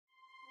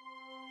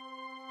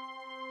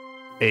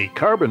A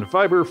carbon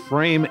fiber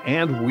frame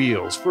and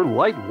wheels for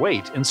light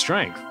weight and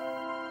strength.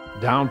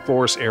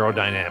 Downforce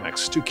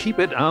aerodynamics to keep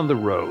it on the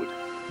road.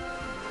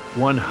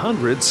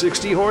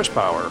 160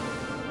 horsepower.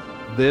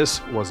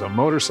 This was a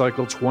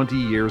motorcycle 20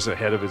 years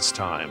ahead of its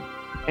time,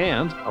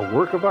 and a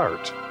work of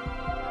art.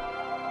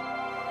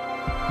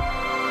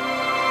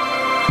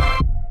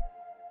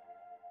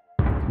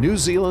 New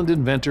Zealand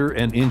inventor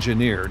and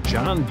engineer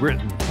John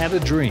Britten had a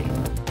dream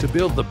to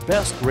build the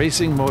best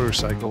racing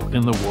motorcycle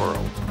in the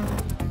world.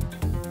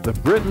 The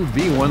Britten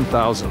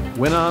V1000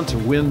 went on to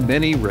win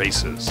many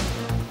races,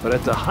 but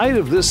at the height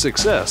of this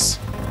success,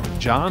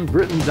 John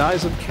Britten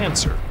dies of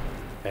cancer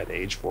at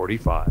age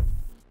 45.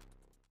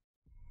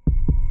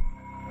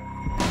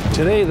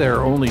 Today there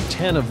are only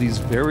 10 of these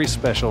very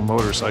special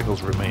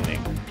motorcycles remaining,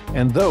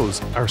 and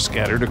those are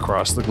scattered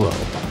across the globe.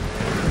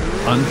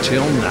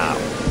 Until now.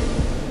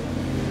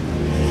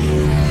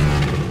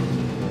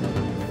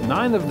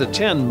 9 of the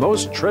 10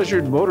 most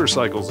treasured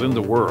motorcycles in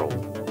the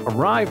world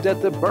arrived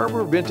at the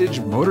Barber Vintage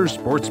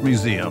Motorsports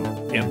Museum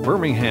in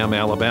Birmingham,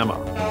 Alabama.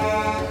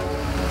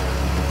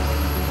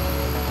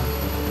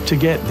 To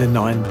get the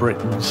 9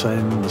 Brittens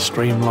and the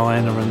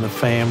Streamliner and the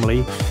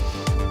family,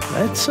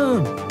 that's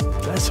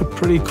a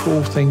pretty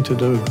cool thing to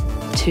do.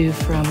 2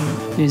 from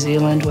New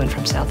Zealand, 1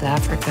 from South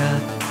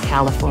Africa,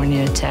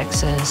 California,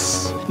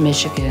 Texas,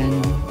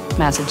 Michigan,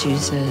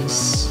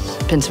 Massachusetts,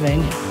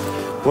 Pennsylvania.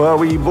 Well,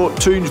 we bought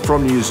 2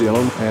 from New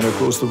Zealand, and of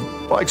course the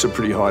bikes are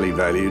pretty highly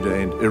valued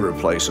and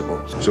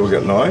irreplaceable. So we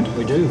got 9?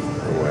 We do.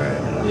 Oh,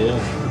 wow. Yeah.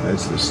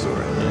 That's the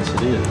story. Yes,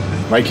 it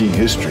is. Making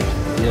history.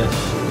 Yes.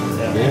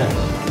 Yeah.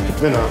 Yes.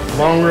 It's been a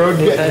long road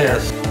to get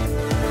here.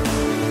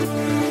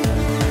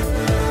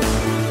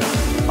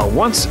 A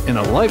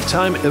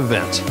once-in-a-lifetime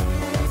event.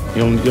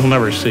 You'll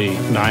never see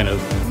 9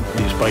 of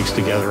these bikes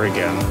together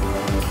again.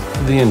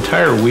 The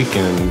entire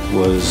weekend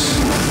was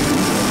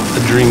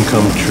a dream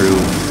come true.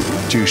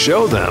 To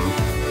show them,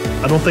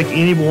 I don't think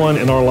anyone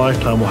in our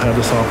lifetime will have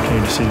this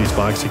opportunity to see these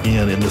bikes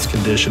again in this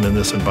condition, in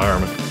this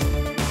environment.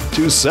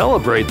 to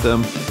celebrate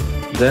them.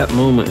 That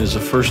moment is the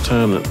first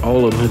time that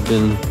all of them had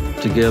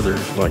been together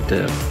like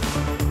that.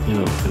 You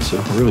know, it's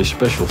a really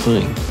special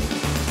thing.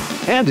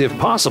 And if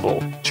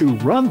possible, to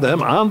run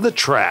them on the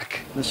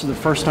track. This is the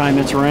first time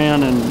it's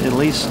ran in at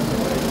least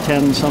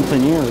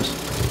 10-something years.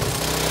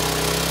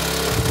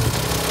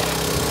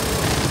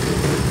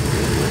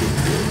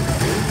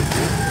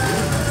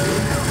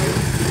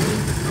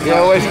 Yeah,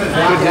 always good to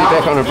be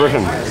back on a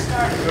Britten.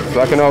 It's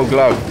like an old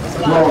glove.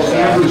 Small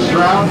Sanders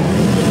Stroud.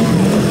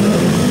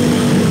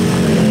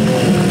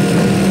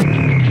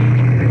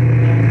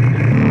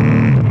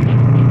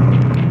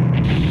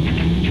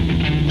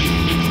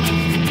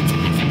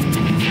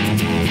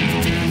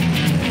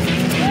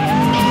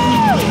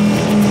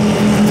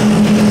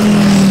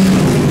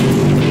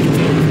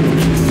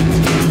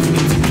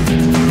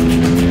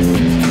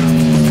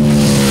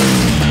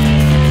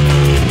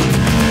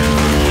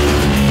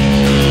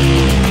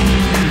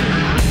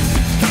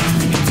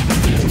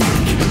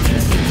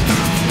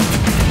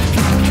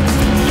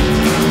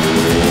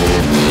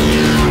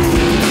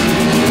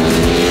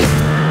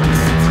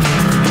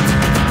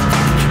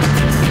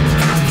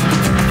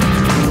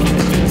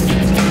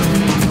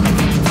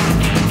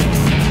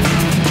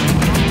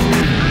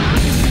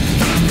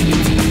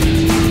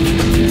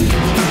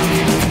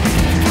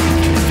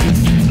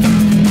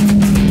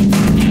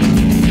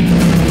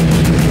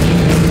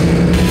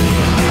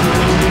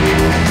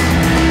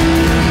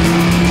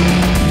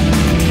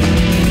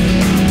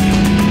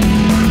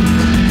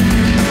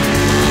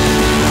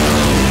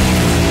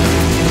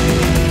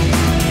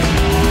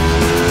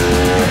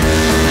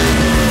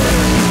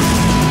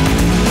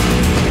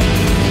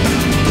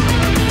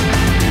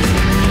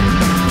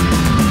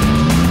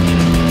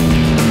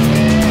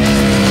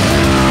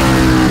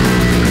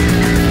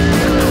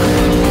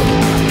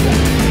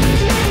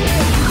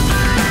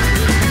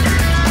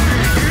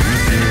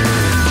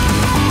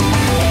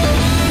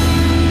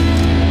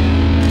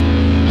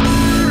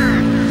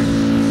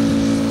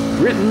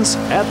 Brittens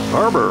at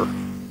Barber.